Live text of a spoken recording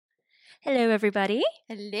Hello, everybody.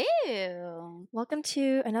 Hello. Welcome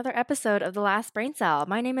to another episode of The Last Brain Cell.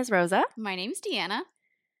 My name is Rosa. My name's Deanna.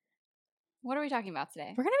 What are we talking about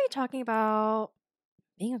today? We're going to be talking about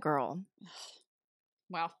being a girl.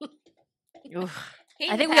 Well,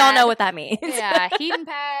 I think we all know what that means. Yeah, heating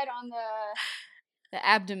pad on the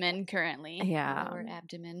abdomen currently. Yeah. The lower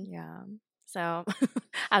abdomen. Yeah. So,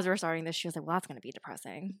 as we're starting this, she was like, well, that's going to be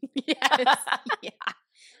depressing. Yes. Yeah.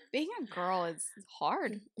 Being a girl is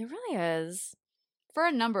hard It really is. for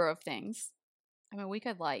a number of things. I mean, we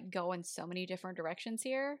could go in so many different directions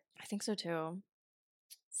here. I think so too.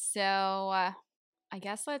 So, I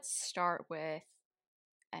guess let's start with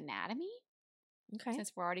anatomy. Okay.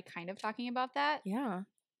 Since we're already kind of talking about that. Yeah.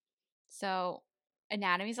 So,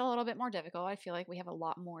 anatomy is a little bit more difficult. I feel like we have a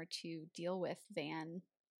lot more to deal with than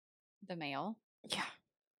the male. Yeah.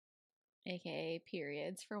 AKA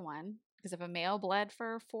periods, for one. Because if a male bled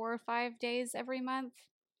for 4 or 5 days every month,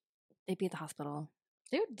 they'd be at the hospital.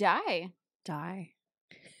 they would die. Die.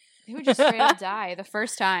 They would just straight up die the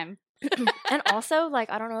first time. And also,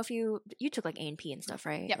 I don't know if you took A&P and stuff,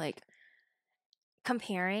 right? Yep.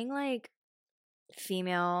 Comparing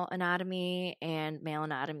female anatomy and male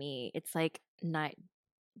anatomy, it's day and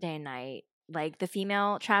night. The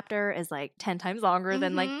female chapter is 10 times longer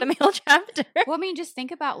than the male chapter. Well, I mean, just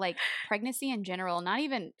think about pregnancy in general, not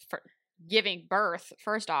even for giving birth,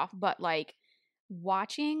 first off, but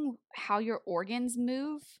watching how your organs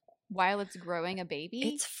move while it's growing a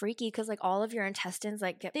baby. It's freaky because all of your intestines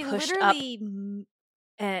get they pushed literally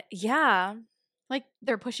up. Yeah.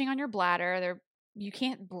 They're pushing on your bladder. You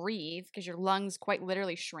can't breathe because your lungs quite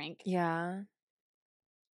literally shrink. Yeah.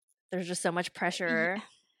 There's just so much pressure. Yeah.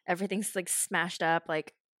 Everything's smashed up and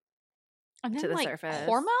then, to the surface.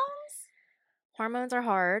 Hormones are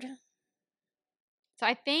hard. So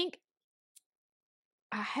I think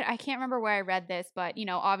I can't remember where I read this, but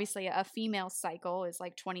obviously a female cycle is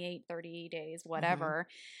 28, 30 days, whatever.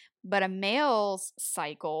 Mm-hmm. But a male's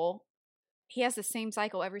cycle, he has the same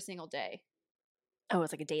cycle every single day. Oh,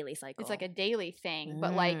 it's a daily cycle. It's a daily thing,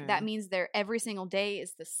 but that means every single day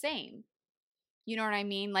is the same. You know what I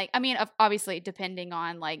mean? Obviously depending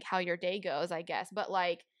on how your day goes, I guess, but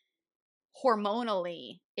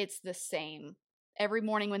hormonally it's the same. Every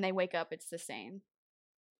morning when they wake up, it's the same.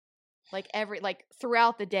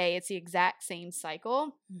 Throughout the day, it's the exact same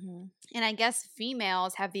cycle. Mm-hmm. And I guess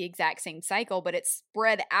females have the exact same cycle, but it's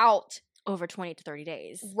spread out over 20 to 30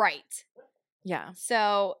 days. Right. Yeah.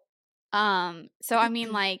 So I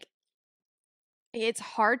mean, it's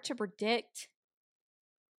hard to predict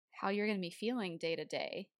how you're going to be feeling day to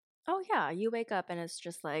day. Oh, yeah. You wake up and it's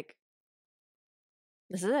just this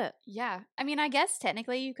is it. Yeah. I mean, I guess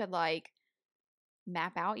technically you could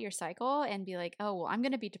map out your cycle and be oh, well, I'm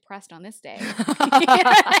going to be depressed on this day. You know what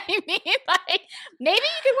I mean? Maybe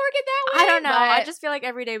you could work it that way. I don't know. I just feel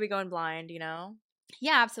every day we go in blind,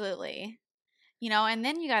 Yeah, absolutely. And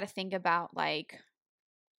then you got to think about I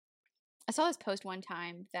saw this post one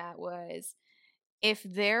time that was, if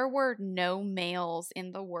there were no males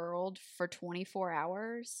in the world for 24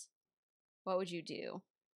 hours, what would you do?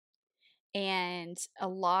 And a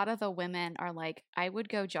lot of the women are I would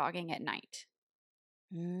go jogging at night.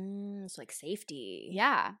 It's safety.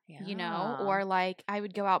 Yeah. Or I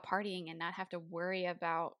would go out partying and not have to worry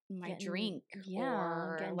about my drink. Yeah.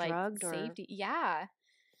 Or getting drugged safety. Yeah.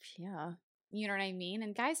 Yeah. You know what I mean?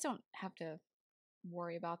 And guys don't have to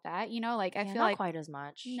worry about that. I feel not quite as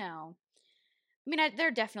much. No. I mean,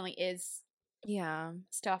 there definitely is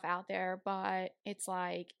stuff out there, but it's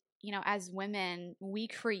as women, we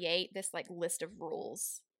create this list of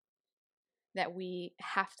rules that we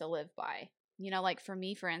have to live by. For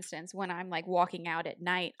me, for instance, when I'm walking out at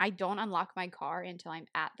night, I don't unlock my car until I'm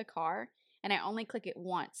at the car, and I only click it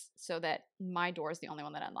once so that my door is the only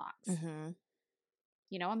one that unlocks. Mm-hmm.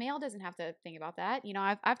 A male doesn't have to think about that.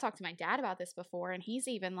 I've talked to my dad about this before, and he's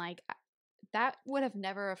even that would have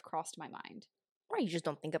never have crossed my mind. Right, you just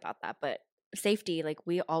don't think about that. But safety,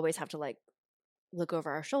 we always have to look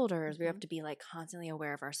over our shoulders. Mm-hmm. We have to be constantly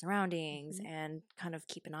aware of our surroundings, mm-hmm. and kind of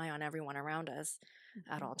keep an eye on everyone around us,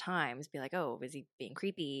 mm-hmm. at all times. Be oh, is he being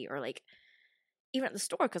creepy? Or even at the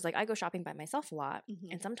store, because I go shopping by myself a lot,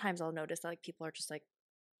 mm-hmm. and sometimes I'll notice that people are just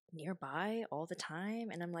nearby all the time,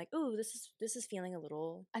 and I'm oh, this is feeling a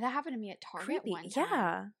little. That happened to me at Target creepy. One time.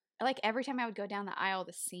 Yeah, every time I would go down the aisle,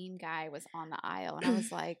 the same guy was on the aisle, and I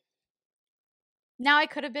was now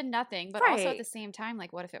it could have been nothing, but also at the same time,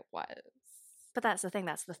 what if it was? But that's the thing.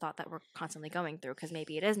 That's the thought that we're constantly going through, because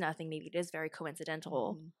maybe it is nothing. Maybe it is very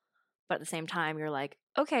coincidental. Mm-hmm. But at the same time, you're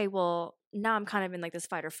okay, well, now I'm kind of in this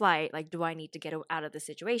fight or flight. Do I need to get out of the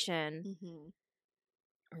situation?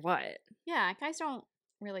 Mm-hmm. Or what? Yeah, guys don't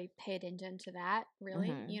really pay attention to that, really.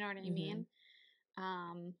 Mm-hmm. You know what I mean?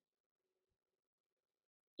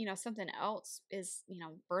 Something else is,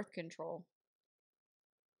 birth control.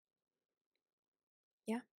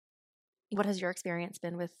 Yeah. What has your experience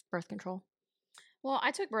been with birth control? Well,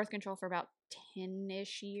 I took birth control for about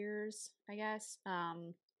 10-ish years, I guess.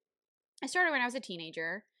 I started when I was a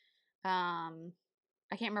teenager. I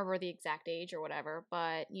can't remember the exact age or whatever,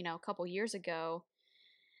 but, a couple years ago,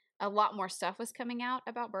 a lot more stuff was coming out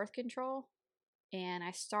about birth control. And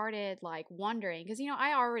I started like wondering, because,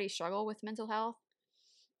 I already struggle with mental health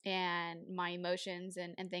and my emotions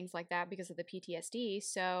and things like that because of the PTSD.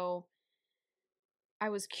 So I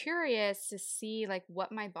was curious to see like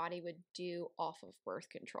what my body would do off of birth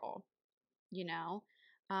control, you know?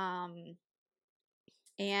 Um,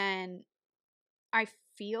 and I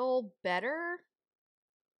feel better.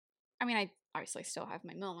 I mean, I obviously still have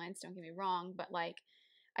my moments, don't get me wrong, but like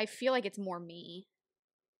I feel like it's more me.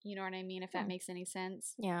 You know what I mean? If that makes any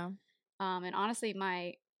sense. Yeah. And honestly,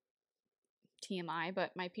 my TMI,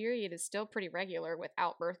 but my period is still pretty regular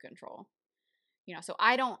without birth control. So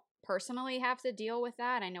I don't personally have to deal with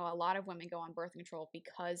that. I know a lot of women go on birth control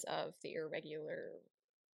because of the irregular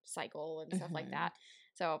cycle and stuff like that.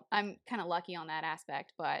 So I'm kind of lucky on that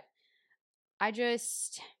aspect, but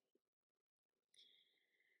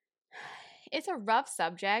it's a rough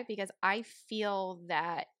subject because I feel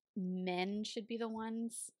that men should be the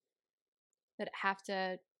ones that have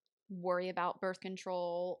to worry about birth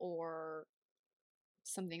control or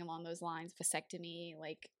something along those lines, vasectomy,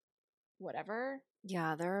 like whatever.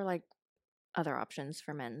 Yeah, there are like other options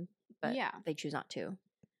for men, but yeah, they choose not to.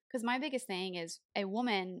 Because my biggest thing is a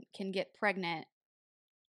woman can get pregnant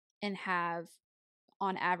and have,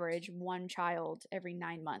 on average, one child every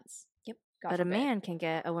 9 months. Yep. God but forbid. A man can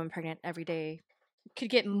get a woman pregnant every day. Could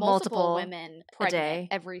get multiple women pregnant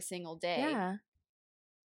every single day. Yeah.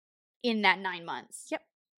 In that 9 months. Yep.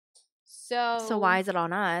 So why is it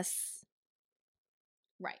on us?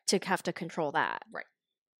 Right. To have to control that. Right.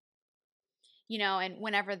 And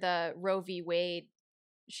whenever the Roe v. Wade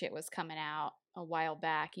shit was coming out a while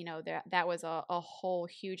back, that was a whole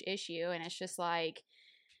huge issue. And it's just like,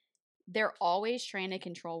 they're always trying to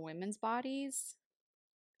control women's bodies.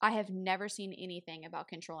 I have never seen anything about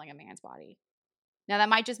controlling a man's body. Now, that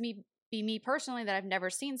might just be me personally that I've never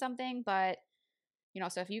seen something, but,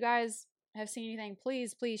 so if you guys have seen anything,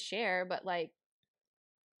 please share. But, like,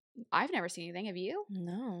 I've never seen anything. Have you?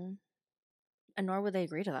 No. And nor would they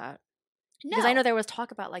agree to that. No. Because I know there was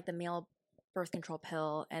talk about, like, the male birth control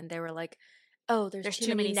pill, and they were like, oh, there's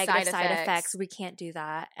too many negative side effects. We can't do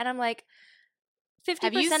that. And I'm like, 50%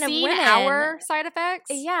 have you of seen women, our side effects?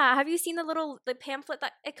 Yeah. Have you seen the pamphlet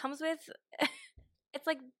that it comes with? It's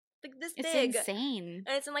like this big. It's insane.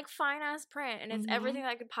 And it's in like fine ass print, and it's everything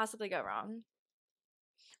that could possibly go wrong.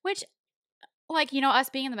 Which, like, us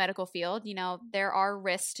being in the medical field, there are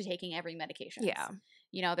risks to taking every medication. Yeah.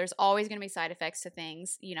 There's always going to be side effects to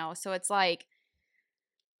things, so it's like,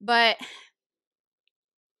 but,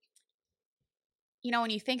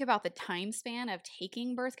 when you think about the time span of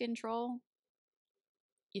taking birth control,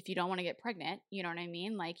 if you don't want to get pregnant, you know what I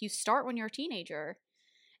mean? Like, you start when you're a teenager.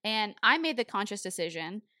 And I made the conscious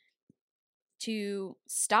decision to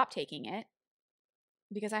stop taking it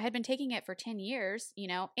because I had been taking it for 10 years,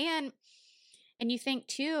 and you think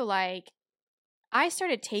too, like, I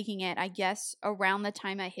started taking it, I guess, around the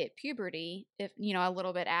time I hit puberty, if, a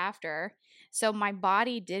little bit after. So my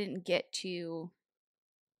body didn't get to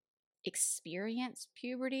experience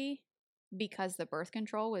puberty because the birth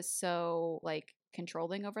control was so, like,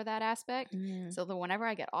 controlling over that aspect. So whenever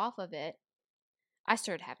I get off of it, I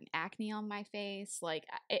started having acne on my face. Like,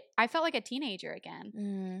 I felt like a teenager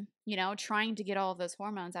again, trying to get all of those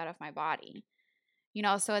hormones out of my body.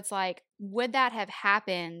 So it's like, would that have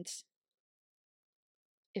happened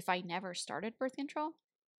if I never started birth control?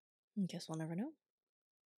 I guess we'll never know.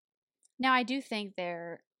 Now, I do think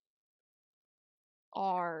there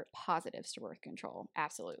are positives to birth control.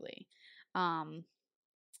 Absolutely.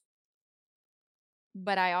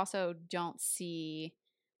 But I also don't see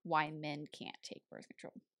why men can't take birth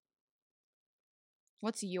control.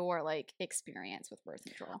 What's your, like, experience with birth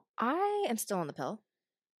control? I am still on the pill.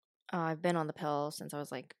 I've been on the pill since I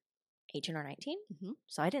was like 18 or 19.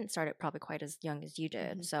 So I didn't start it probably quite as young as you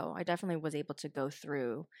did. So I definitely was able to go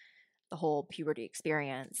through the whole puberty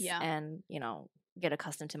experience and, get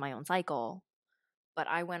accustomed to my own cycle. But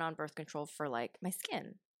I went on birth control for like my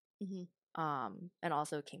skin. And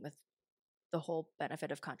also came with the whole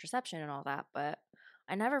benefit of contraception and all that. But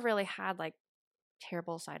I never really had like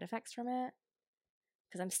terrible side effects from it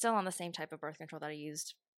because I'm still on the same type of birth control that I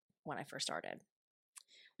used when I first started.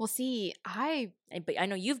 Well, see, But I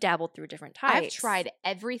know you've dabbled through different types. I've tried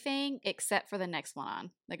everything except for the Nexplanon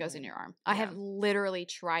that goes in your arm. I have literally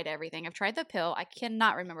tried everything. I've tried the pill. I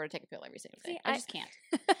cannot remember to take a pill every single day. I just can't.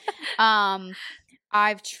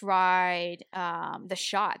 I've tried the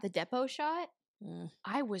shot, the Depo shot.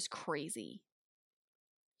 I was crazy.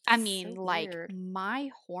 I mean, so like my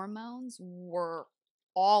hormones were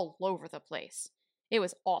all over the place. It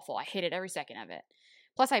was awful. I hated every second of it.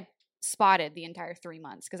 Plus, I spotted the entire 3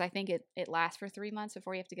 months because I think it lasts for 3 months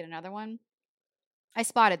before you have to get another one. I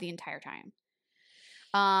spotted the entire time.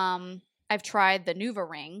 I've tried the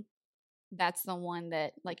NuvaRing. That's the one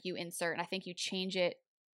that like you insert, and I think you change it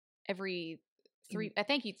every 3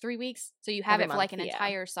 weeks. So you have every it for like an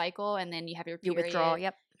entire cycle, and then you have your period. You withdraw,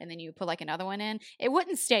 yep. And then you put like another one in. It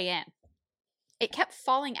wouldn't stay in. It kept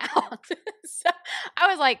falling out. So I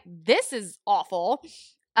was like, this is awful.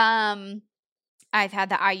 I've had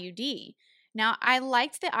the IUD. Now, I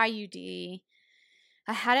liked the IUD.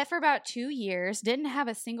 I had it for about 2 years. Didn't have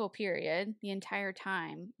a single period the entire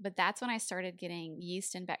time. But that's when I started getting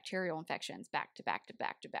yeast and bacterial infections back to back to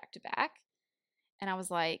back to back to back. And I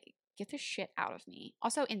was like, get this shit out of me.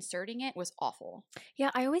 Also, inserting it was awful.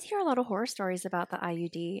 Yeah, I always hear a lot of horror stories about the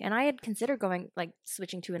IUD. And I had considered going, like,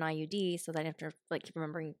 switching to an IUD so that I have to, like, keep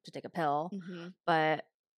remembering to take a pill. Mm-hmm. But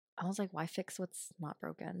I was like, why fix what's not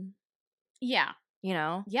broken? Yeah. You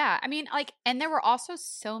know? Yeah. I mean, like, and there were also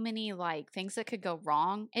so many, like, things that could go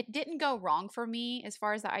wrong. It didn't go wrong for me as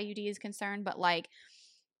far as the IUD is concerned, but, like,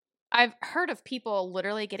 I've heard of people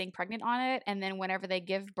literally getting pregnant on it, and then whenever they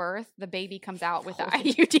give birth, the baby comes out with the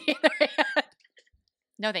IUD in their head.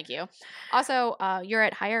 No, thank you. Also, you're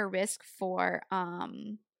at higher risk for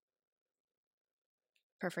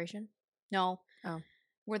perforation? No. Oh.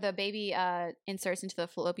 Where the baby inserts into the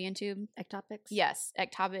fallopian tube. Ectopics? Yes,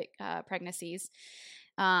 ectopic pregnancies.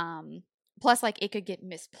 Plus, like, it could get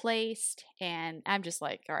misplaced, and I'm just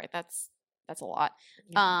like, all right, that's a lot.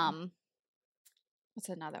 Yeah. What's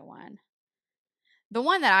another one? The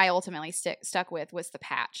one that I ultimately stuck with was the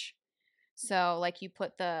patch. So, like, you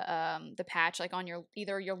put the patch like on your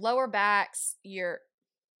either your lower backs,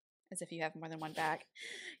 as if you have more than one back,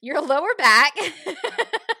 your lower back,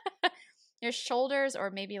 your shoulders, or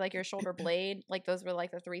maybe like your shoulder blade. Like those were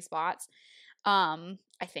like the 3 spots. I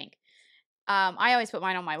think. I always put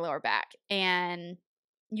mine on my lower back, and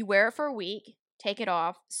you wear it for a week. Take it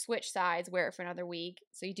off, switch sides, wear it for another week.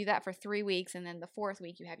 So you do that for 3 weeks, and then the 4th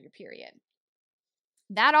week you have your period.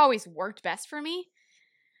 That always worked best for me.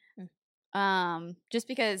 Just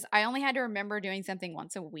because I only had to remember doing something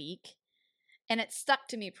once a week, and it stuck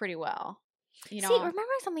to me pretty well. You know, see, remembering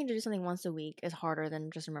something to do something once a week is harder than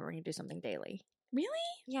just remembering to do something daily. Really?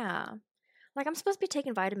 Yeah. Like, I'm supposed to be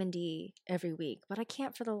taking vitamin D every week, but I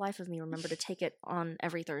can't for the life of me remember to take it on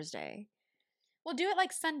every Thursday. Well, do it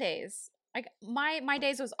like Sundays. Like my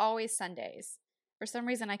days was always Sundays. For some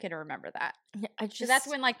reason, I could remember that. Because that's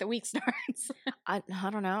when like the week starts. I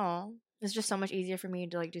don't know. It's just so much easier for me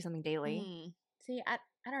to like do something daily. See, I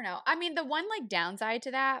don't know. I mean, the one like downside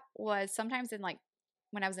to that was sometimes in like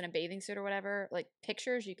when I was in a bathing suit or whatever, like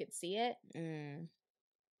pictures you could see it.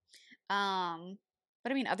 But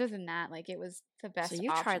I mean, other than that, like it was the best. So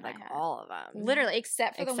you tried like all of them, literally,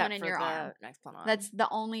 except for the one in your arm. Nexplanon. That's the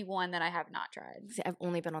only one that I have not tried. See, I've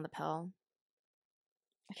only been on the pill.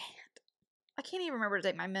 I can't even remember to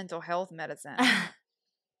take my mental health medicine.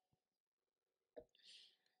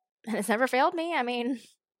 And it's never failed me. I mean,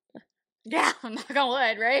 yeah, I'm not gonna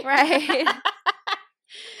wood, right? Right.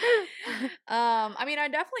 I mean, I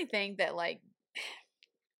definitely think that like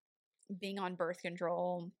being on birth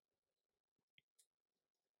control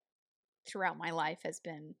throughout my life has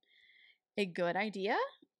been a good idea.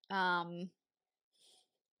 But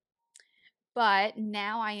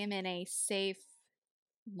now I am in a safe,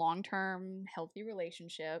 long-term, healthy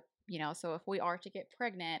relationship, you know, so if we are to get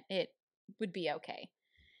pregnant, it would be okay.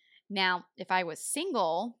 Now, if I was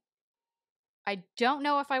single, I don't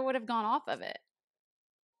know if I would have gone off of it.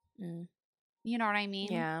 You know what I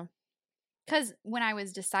mean? Yeah. Because when I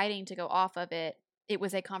was deciding to go off of it, it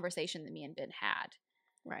was a conversation that me and Ben had.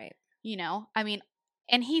 Right. You know, I mean,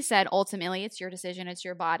 and he said, ultimately, it's your decision, it's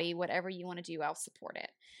your body, whatever you want to do, I'll support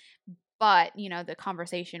it. But, you know, the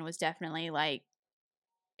conversation was definitely like,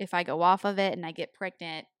 if I go off of it and I get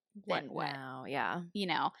pregnant, then what? Now? Yeah. You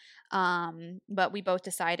know, but we both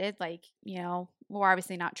decided, like, you know, we're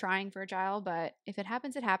obviously not trying for a child, but if it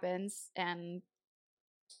happens, it happens, and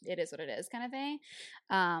it is what it is, kind of thing.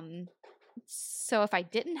 So if I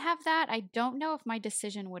didn't have that, I don't know if my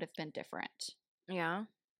decision would have been different. Yeah.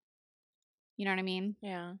 You know what I mean?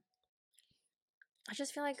 Yeah. I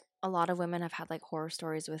just feel like a lot of women have had like horror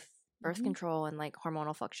stories with birth control and like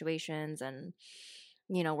hormonal fluctuations and,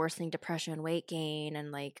 you know, worsening depression, weight gain,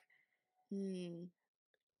 and like.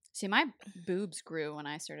 See, my boobs grew when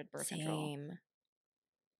I started birth control.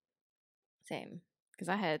 Same. Because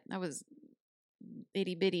I was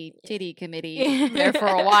itty bitty titty committee there for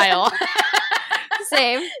a while.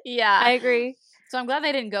 Same. Yeah. I agree. So I'm glad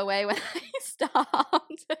they didn't go away when I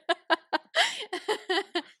stopped.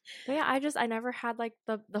 But yeah, I never had like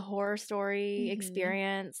the horror story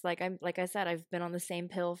experience. Like I said, I've been on the same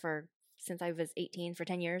pill since I was 18 for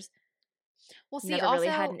 10 years. Well, see, never also,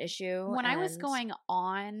 really had an issue. When I was going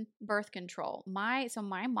on birth control, my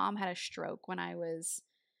mom had a stroke when I was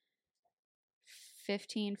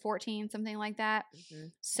 15, 14, something like that.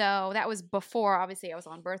 So that was before, obviously, I was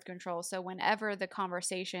on birth control. So whenever the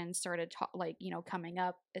conversation started coming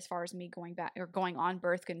up as far as me going back or going on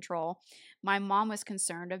birth control, my mom was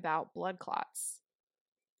concerned about blood clots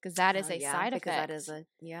because that is a side effect. That is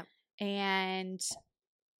and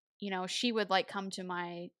you know, she would like come to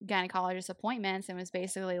my gynecologist appointments and was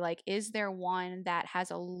basically like, is there one that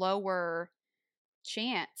has a lower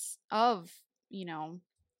chance of, you know,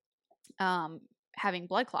 having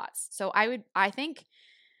blood clots? So I think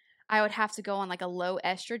I would have to go on like a low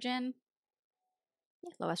estrogen,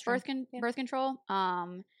 birth control.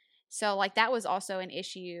 So like that was also an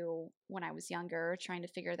issue when I was younger, trying to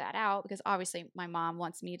figure that out because obviously my mom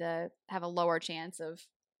wants me to have a lower chance of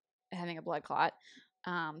having a blood clot.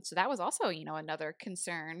 So that was also, you know, another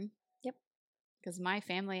concern. Yep. Because my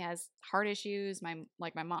family has heart issues. My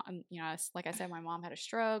mom, you know, like I said, my mom had a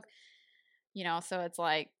stroke. You know, so it's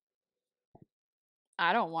like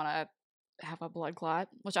I don't want to have a blood clot,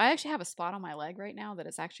 which I actually have a spot on my leg right now that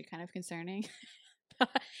is actually kind of concerning.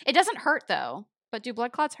 It doesn't hurt though. But do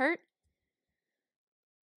blood clots hurt?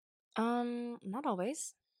 Not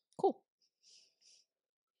always. Cool.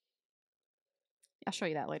 I'll show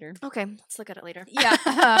you that later. Okay, let's look at it later. Yeah,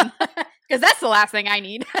 because that's the last thing I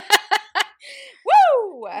need.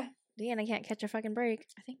 Woo! Deanna can't catch a fucking break.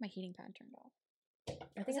 I think my heating pad turned off.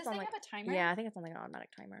 I think it's on like have a timer. Yeah, I think it's on like an automatic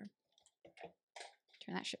timer.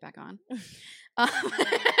 Turn that shit back on.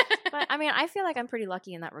 But I mean, I feel like I'm pretty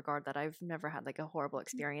lucky in that regard that I've never had like a horrible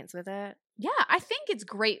experience with it. Yeah, I think it's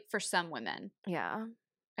great for some women. Yeah,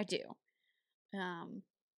 I do.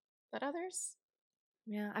 But others.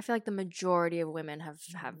 Yeah, I feel like the majority of women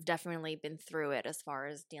have definitely been through it as far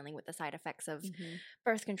as dealing with the side effects of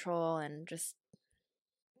birth control and just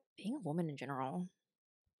being a woman in general.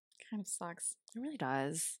 Kind of sucks. It really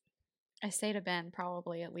does. I say to Ben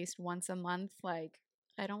probably at least once a month, like,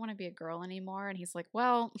 I don't want to be a girl anymore. And he's like,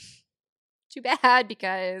 well, too bad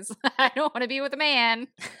because I don't want to be with a man.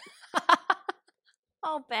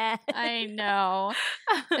 Oh, Ben. I know.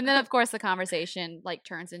 And then, of course, the conversation like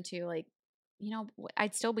turns into like, you know,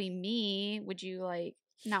 I'd still be me. Would you like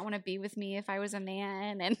not want to be with me if I was a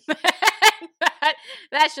man? And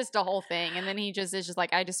that's just a whole thing. And then he just is just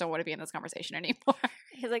like, I just don't want to be in this conversation anymore.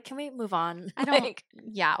 He's like, can we move on? I don't. Like,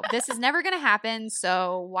 yeah, this is never going to happen.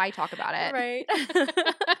 So why talk about it? Right.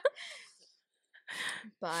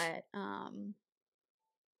 But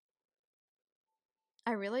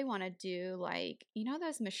I really want to do like, you know,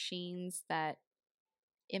 those machines that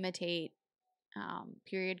imitate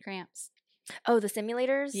period cramps. Oh, the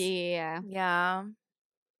simulators? Yeah. Yeah.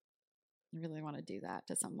 I really want to do that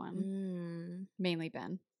to someone. Mainly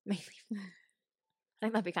Ben. Mainly. I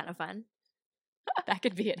think that'd be kind of fun. That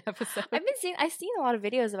could be an episode. I've seen a lot of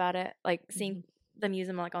videos about it, like seeing them use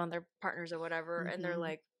them like on their partners or whatever, and they're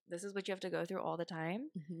like, this is what you have to go through all the time.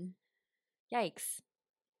 Yikes.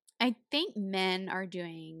 I think men are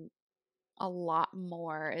doing a lot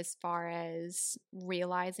more as far as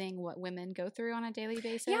realizing what women go through on a daily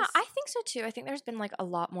basis. Yeah, I think so too. I think there's been like a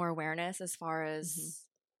lot more awareness as far as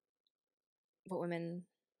what women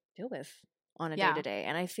deal with on a day-to-day.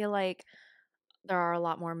 And I feel like there are a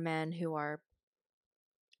lot more men who are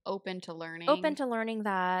open to learning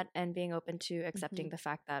that and being open to accepting the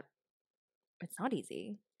fact that it's not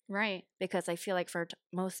easy. Right. Because I feel like for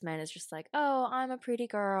most men, it's just like, oh, I'm a pretty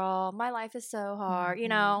girl. My life is so hard, you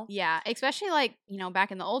know? Yeah. Especially like, you know,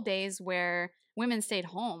 back in the old days where women stayed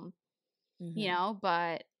home, you know,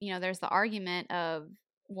 but, you know, there's the argument of,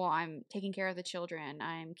 well, I'm taking care of the children.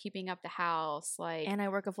 I'm keeping up the house. Like, and I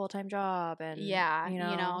work a full-time job. And, you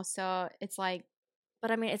know, so it's like. But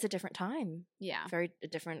I mean, it's a different time. Yeah. Very a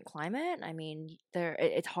different climate. I mean,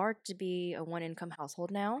 it's hard to be a one-income household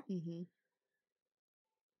now.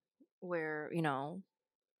 Where, you know,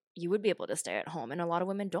 you would be able to stay at home. And a lot of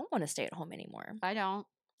women don't want to stay at home anymore. I don't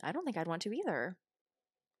think I'd want to either.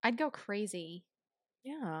 I'd go crazy.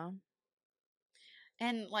 Yeah.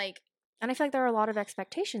 And like. And I feel like there are a lot of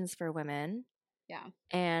expectations for women. Yeah.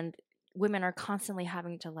 And women are constantly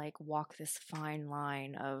having to like walk this fine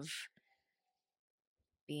line of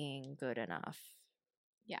being good enough.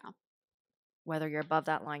 Yeah. Whether you're above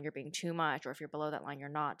that line, you're being too much, or if you're below that line, you're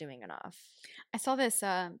not doing enough. I saw this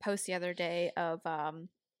post the other day of,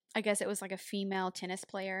 I guess it was like a female tennis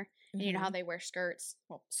player. And you know how they wear skirts,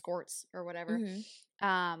 well, skirts or whatever.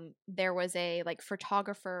 There was a like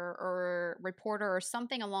photographer or reporter or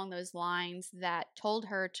something along those lines that told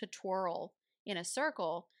her to twirl in a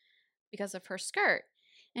circle because of her skirt.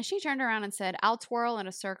 And she turned around and said, I'll twirl in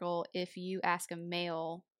a circle if you ask a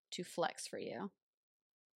male to flex for you.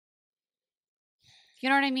 You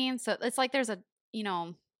know what I mean? So it's like there's a, you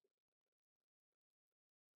know,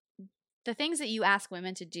 the things that you ask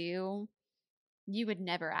women to do, you would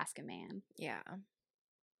never ask a man. Yeah.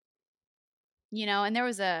 You know, and there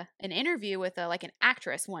was an interview with like an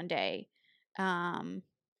actress one day.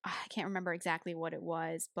 I can't remember exactly what it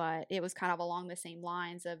was, but it was kind of along the same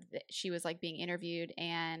lines of she was like being interviewed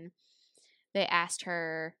and they asked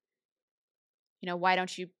her, you know, why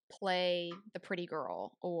don't you play the pretty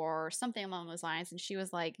girl or something along those lines? And she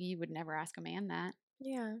was like, you would never ask a man that.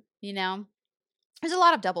 Yeah. You know, there's a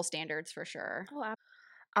lot of double standards for sure. Oh,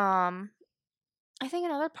 I think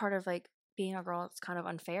another part of like being a girl that's kind of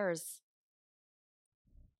unfair is,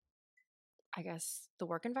 I guess, the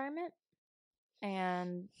work environment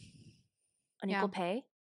and unequal pay.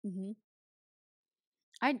 Mm-hmm.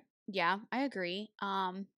 I agree.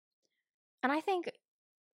 And I think,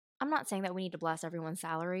 I'm not saying that we need to bless everyone's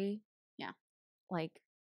salary. Yeah. Like,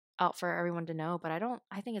 out for everyone to know, but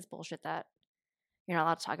I think it's bullshit that you're not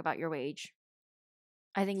allowed to talk about your wage.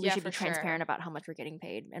 I think we should be transparent about how much we're getting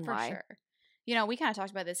paid and why. For sure. You know, we kind of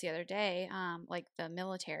talked about this the other day, like the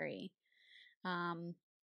military.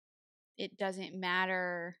 It doesn't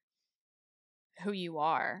matter who you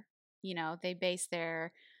are. You know, they base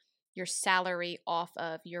your salary off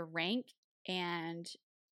of your rank and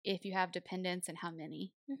if you have dependents and how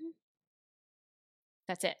many.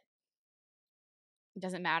 That's it. It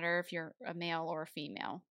doesn't matter if you're a male or a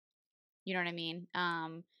female. You know what I mean?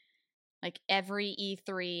 Like every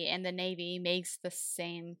E3 in the Navy makes the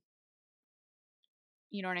same,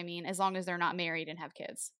 you know what I mean? As long as they're not married and have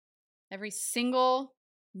kids. Every single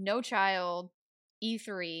no child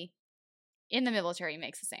E3 in the military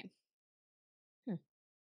makes the same.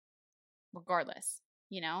 Regardless,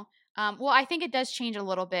 you know? Well, I think it does change a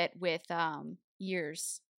little bit with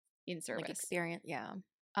years in service. Like experience, yeah.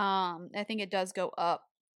 I think it does go up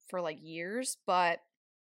for like years, but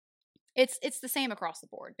it's the same across the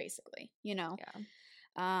board, basically, you know?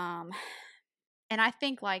 Yeah. And I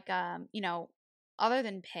think like, you know, other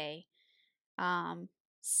than pay,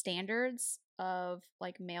 standards of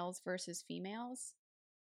like males versus females.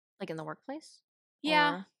 Like in the workplace?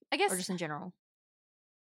 Yeah, I guess. Or just in general?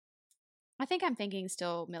 I think I'm thinking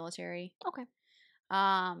still military. Okay.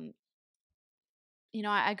 You know,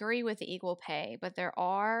 I agree with the equal pay, but there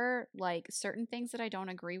are like certain things that I don't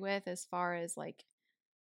agree with as far as like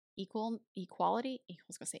equality. I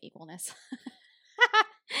was gonna say equalness.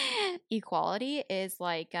 Equality is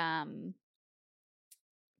like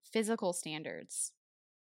physical standards,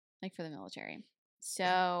 like for the military.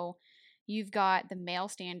 So you've got the male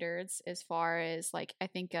standards as far as like I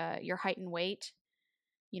think your height and weight.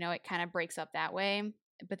 You know, it kind of breaks up that way.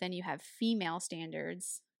 But then you have female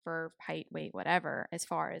standards for height, weight, whatever, as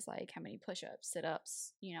far as like how many push-ups,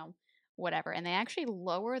 sit-ups, you know, whatever. And they actually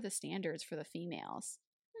lower the standards for the females.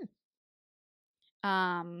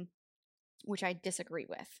 Which I disagree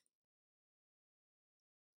with.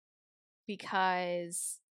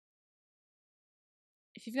 Because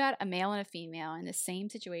if you've got a male and a female in the same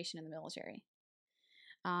situation in the military,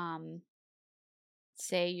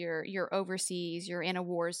 say you're overseas, you're in a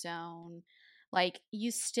war zone, like you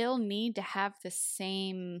still need to have the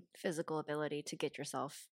same physical ability to get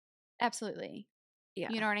yourself. Absolutely. Yeah.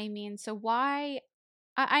 You know what I mean? So why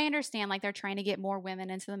I understand like they're trying to get more women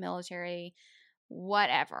into the military,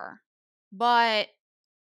 whatever. But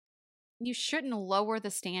you shouldn't lower the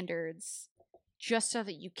standards just so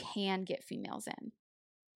that you can get females in.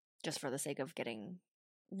 Just for the sake of getting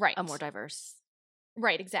a more diverse.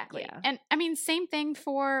 Right, exactly. Yeah. And I mean, same thing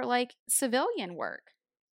for like civilian work.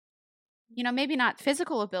 You know, maybe not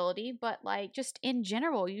physical ability, but like just in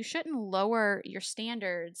general, you shouldn't lower your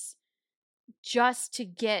standards just to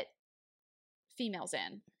get females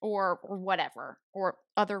in or whatever, or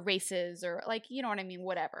other races or like, you know what I mean?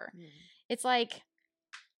 Whatever. It's like,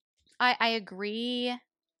 I agree.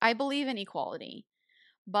 I believe in equality,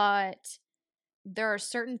 but there are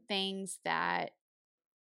certain things that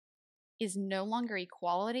is no longer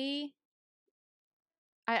equality.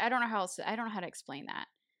 I don't know how else, I don't know how to explain that.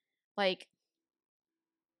 Like,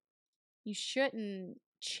 you shouldn't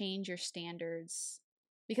change your standards,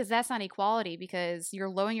 because that's not equality, because you're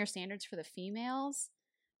lowering your standards for the females,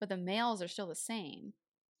 but the males are still the same.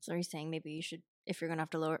 So are you saying maybe you should, if you're going to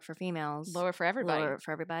have to lower it for females, lower for everybody? Lower it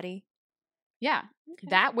for everybody? Yeah. Okay.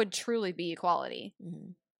 That would truly be equality.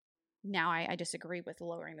 Now, I disagree with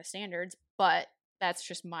lowering the standards, but that's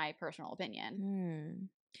just my personal opinion.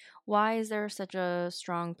 Why is there such a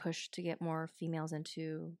strong push to get more females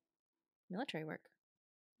into military work?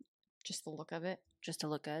 Just the look of it. Just to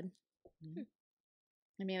look good?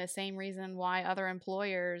 I mean, the same reason why other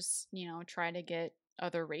employers, try to get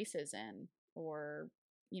other races in, or,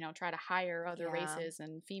 try to hire other races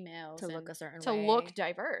and females. To look a certain way. To look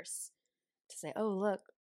diverse. To say, oh, look,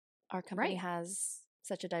 our company has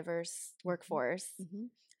such a diverse workforce.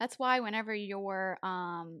 That's why whenever you're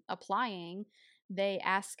applying, they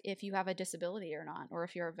ask if you have a disability or not, or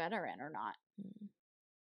if you're a veteran or not.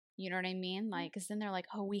 You know what I mean? Like, because then they're like,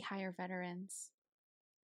 oh, we hire veterans.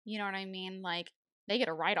 You know what I mean? Like, they get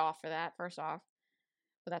a write-off for that, first off.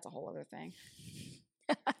 But that's a whole other thing.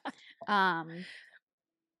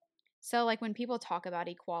 So, like, when people talk about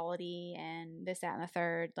equality and this, that, and the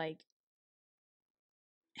third, like,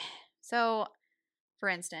 so, for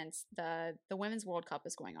instance, the Women's World Cup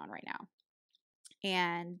is going on right now.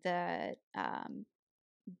 And the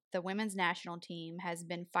women's national team has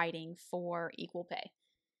been fighting for equal pay,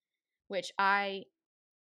 which I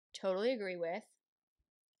totally agree with.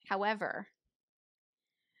 However,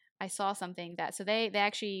 I saw something that, so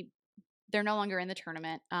they're no longer in the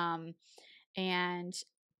tournament. And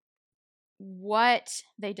what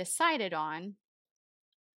they decided on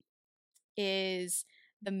is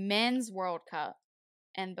the men's World Cup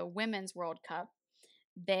and the women's World Cup.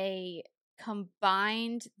 They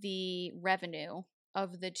combined the revenue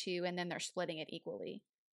of the two, and then they're splitting it equally,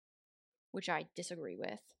 which I disagree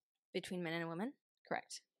with. Between men and women?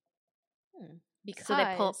 Correct. Because so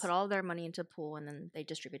they put all their money into a pool, and then they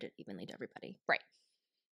distribute it evenly to everybody. Right.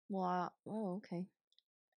 Well, okay.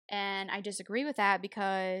 And I disagree with that,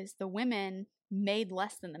 because the women made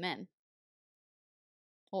less than the men.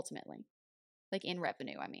 Ultimately. Like, in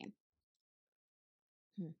revenue, I mean.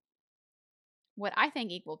 What I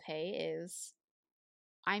think equal pay is,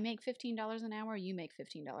 I make $15 an hour, you make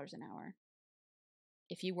 $15 an hour.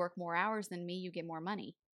 If you work more hours than me, you get more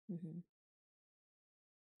money.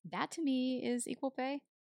 That to me is equal pay.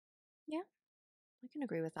 Yeah, I can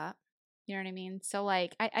agree with that. You know what I mean? So,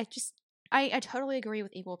 like, I totally agree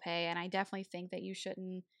with equal pay, and I definitely think that you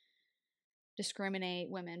shouldn't discriminate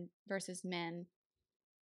women versus men.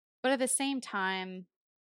 But at the same time,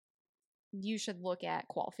 you should look at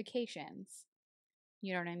qualifications.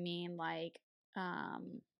 You know what I mean? Like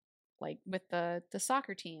with the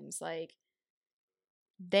soccer teams, like,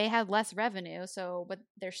 they had less revenue, but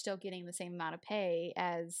they're still getting the same amount of pay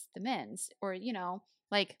as the men's. Or,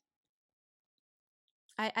 like,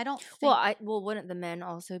 I don't think... Well, wouldn't the men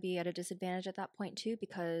also be at a disadvantage at that point too,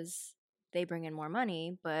 because they bring in more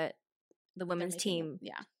money, but the women's team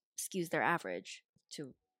skews their average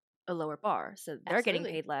to a lower bar, so they're getting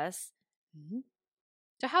paid less.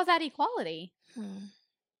 So how's that equality?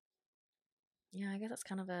 Yeah, I guess that's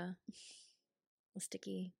kind of a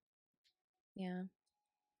sticky. Yeah,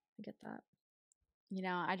 I get that.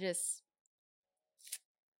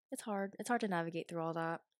 It's hard. It's hard to navigate through all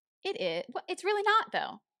that. It is. Well, it's really not,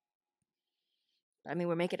 though. I mean,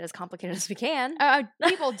 we make it as complicated as we can.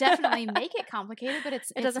 People definitely make it complicated, but it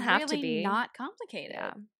doesn't have to be. Not complicated.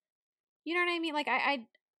 Yeah. You know what I mean? Like, I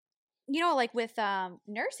like with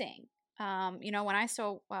nursing, when I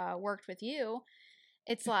still worked with you,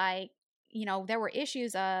 it's like, there were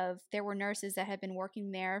issues of, there were nurses that had been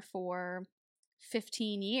working there for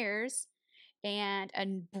 15 years, and a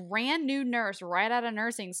brand new nurse right out of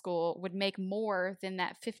nursing school would make more than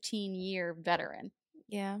that 15-year veteran.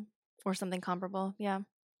 Yeah. Or something comparable. Yeah.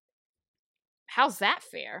 How's that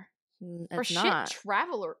fair? It's not.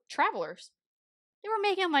 Travelers. They were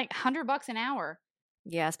making like $100 an hour.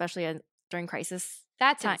 Yeah, especially during crisis.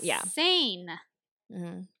 That's insane.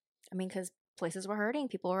 Yeah. I mean, because places were hurting.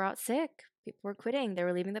 People were out sick. People were quitting. They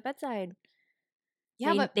were leaving the bedside.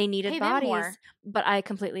 Yeah, but they needed bodies. But I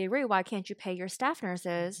completely agree. Why can't you pay your staff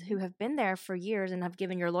nurses who have been there for years and have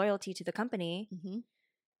given your loyalty to the company?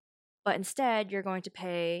 But instead, you're going to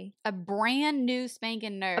pay a brand new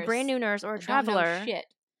spanking nurse. A brand new nurse or a traveler.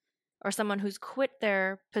 Or someone who's quit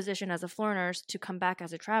their position as a floor nurse to come back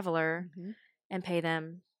as a traveler and pay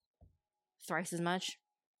them thrice as much.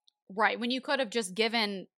 Right. When you could have just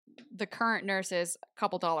given the current nurses a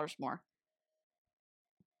couple dollars more.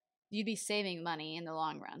 You'd be saving money in the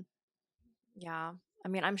long run. Yeah. I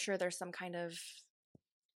mean, I'm sure there's some kind of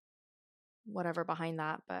whatever behind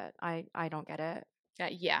that, but I don't get it.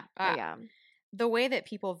 Yeah. Yeah. The way that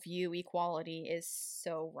people view equality is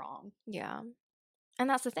so wrong. Yeah. And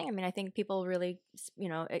that's the thing. I mean, I think people really,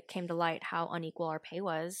 it came to light how unequal our pay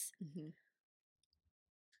was,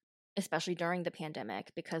 especially during the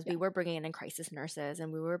pandemic, because we were bringing in crisis nurses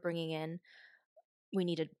and we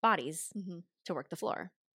needed bodies to work the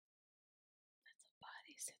floor.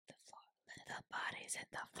 Let the bodies hit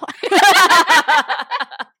the floor.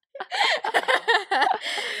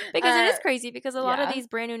 Because it is crazy, because a lot of these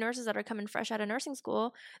brand new nurses that are coming fresh out of nursing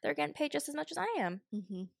school, they're getting paid just as much as I am.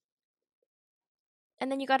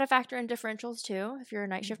 And then you got to factor in differentials too, if you're a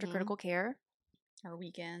night shift or critical care, or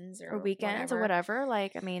weekends or whatever.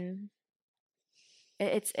 Like, I mean,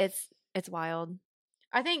 it's wild.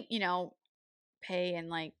 I think, pay in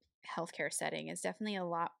like healthcare setting is definitely a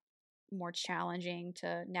lot more challenging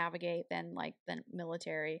to navigate than like the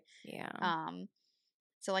military. Yeah.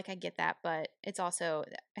 So like I get that, but it's also,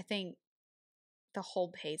 I think the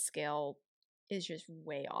whole pay scale is just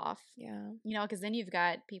way off. Yeah. Because then you've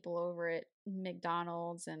got people over at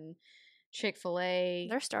McDonald's and Chick-fil-A.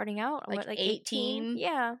 They're starting out like 18.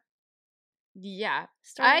 Yeah. Yeah.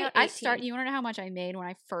 You want to know how much I made when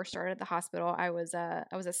I first started at the hospital? I was a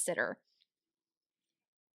sitter.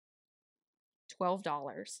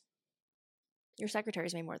 $12. Your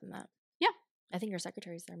secretaries made more than that. Yeah. I think your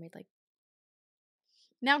secretaries there made like.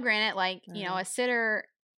 Now, granted, like, a sitter.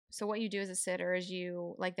 So what you do as a sitter is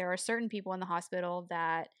there are certain people in the hospital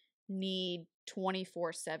that need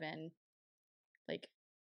 24/7, like,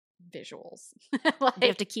 visuals. Like, you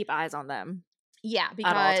have to keep eyes on them. Yeah,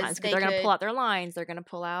 because at all times, because they're going to pull out their lines. They're going to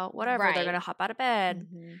pull out whatever. Right. They're going to hop out of bed.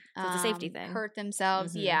 So it's a safety thing. Hurt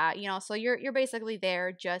themselves. Yeah. So you're basically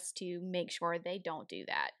there just to make sure they don't do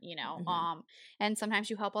that, and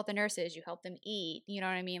sometimes you help out the nurses, you help them eat, you know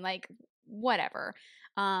what I mean? Like, whatever.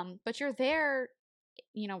 But you're there,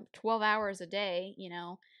 12 hours a day,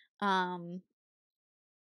 and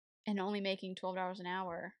only making $12 an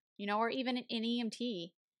hour, or even an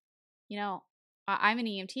EMT, I'm an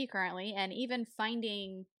EMT currently, and even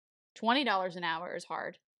finding $20 an hour is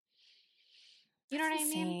hard. You know what I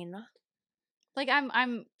mean? Like,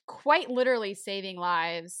 I'm quite literally saving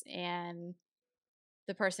lives, and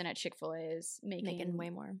the person at Chick-fil-A is making way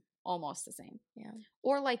more, almost the same. Yeah.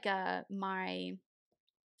 Or like my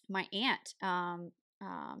aunt,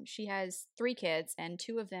 she has 3 kids, and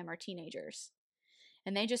 2 of them are teenagers,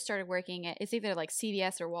 and they just started working at, it's either like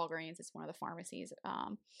CVS or Walgreens. It's one of the pharmacies,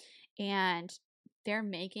 and they're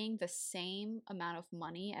making the same amount of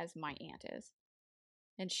money as my aunt is.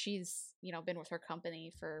 And she's, been with her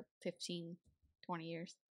company for 15, 20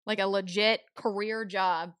 years. Like a legit career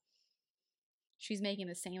job. She's making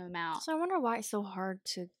the same amount. So I wonder why it's so hard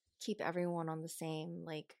to keep everyone on the same,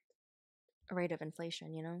 like, rate of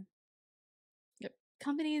inflation, Yep.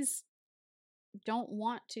 Companies don't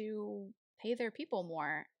want to pay their people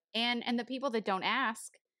more. And the people that don't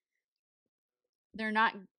ask, they're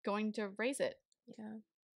not going to raise it. Yeah.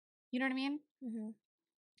 You know what I mean?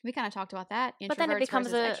 We kind of talked about that. Introverts but then it becomes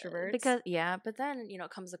extroverts. But then, it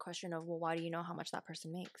comes the question of, well, why do you know how much that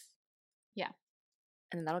person makes? Yeah.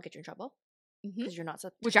 And then that'll get you in trouble. Because you're not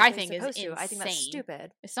supposed to. Which I think is insane. I think that's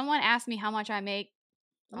stupid. If someone asks me how much I make,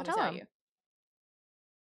 I'll tell you.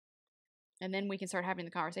 And then we can start having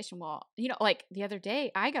the conversation. Well, like the other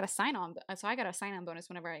day, I got a sign-on. So I got a sign-on bonus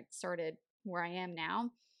whenever I started where I am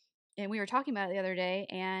now. And we were talking about it the other day,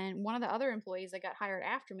 and one of the other employees that got hired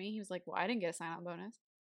after me, he was like, well, I didn't get a sign-on bonus.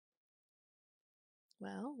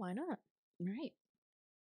 Well, why not? Right.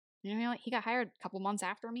 He got hired a couple months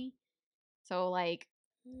after me. So, like,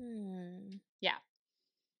 yeah.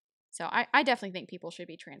 So I definitely think people should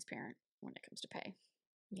be transparent when it comes to pay.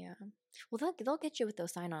 Yeah. Well, they'll get you with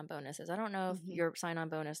those sign-on bonuses. I don't know if your sign-on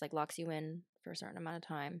bonus, like, locks you in for a certain amount of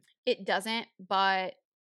time. It doesn't, but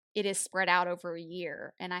it is spread out over a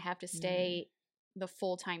year, and I have to stay the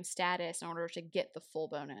full-time status in order to get the full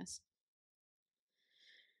bonus,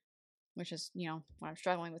 which is, what I'm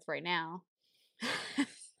struggling with right now.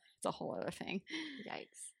 It's a whole other thing.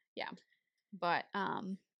 Yikes. Yeah. But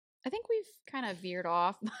I think we've kind of veered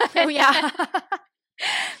off. Oh, yeah.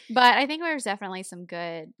 But I think there's definitely some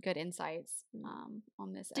good insights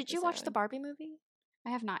on this episode. Did you watch the Barbie movie? I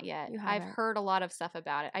have not yet. I've heard a lot of stuff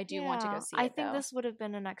about it. I do want to go see it, I think this would have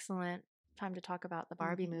been an excellent time to talk about the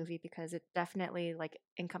Barbie movie, because it definitely, like,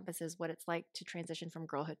 encompasses what it's like to transition from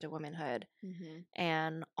girlhood to womanhood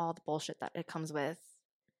and all the bullshit that it comes with.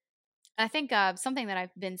 I think something that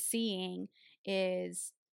I've been seeing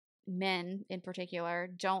is men in particular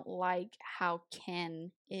don't like how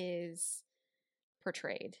Ken is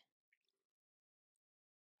portrayed,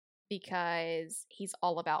 because he's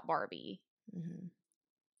all about Barbie. Mm-hmm.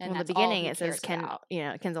 And well, in the beginning, it says Ken.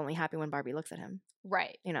 Ken's only happy when Barbie looks at him.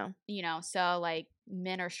 Right. So like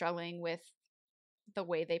men are struggling with the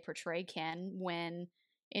way they portray Ken when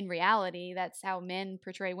in reality that's how men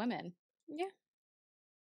portray women. Yeah.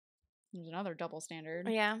 There's another double standard.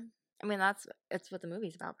 Yeah. I mean, it's what the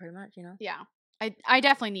movie's about, pretty much, Yeah. I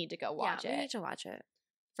definitely need to go watch it. We need to watch it.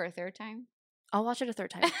 For a third time? I'll watch it a third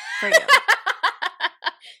time for you.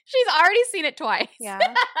 She's already seen it twice. Yeah.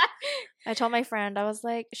 I told my friend,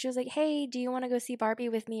 she was like, hey, do you want to go see Barbie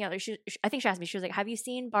with me? I think she asked me, she was like, have you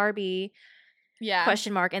seen Barbie? Yeah.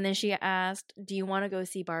 Question mark. And then she asked, do you want to go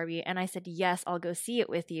see Barbie? And I said, yes, I'll go see it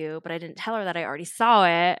with you. But I didn't tell her that I already saw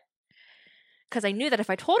it. Because I knew that if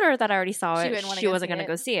I told her that I already saw it, she wasn't going to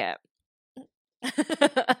go see it.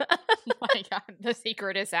 Oh my God. The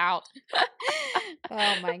secret is out.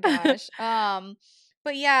 Oh my gosh.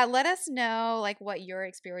 But yeah, let us know like what your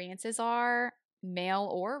experiences are, male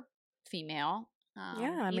or female.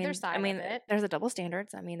 Either side of it. There's a double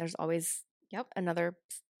standards. I mean, there's always another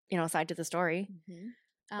side to the story.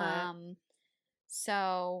 Mm-hmm.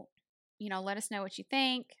 So let us know what you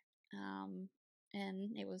think. And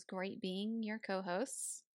it was great being your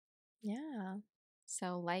co-hosts. Yeah.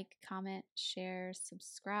 So like, comment, share,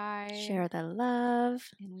 subscribe. Share the love.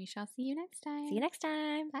 And we shall see you next time. See you next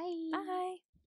time. Bye. Bye.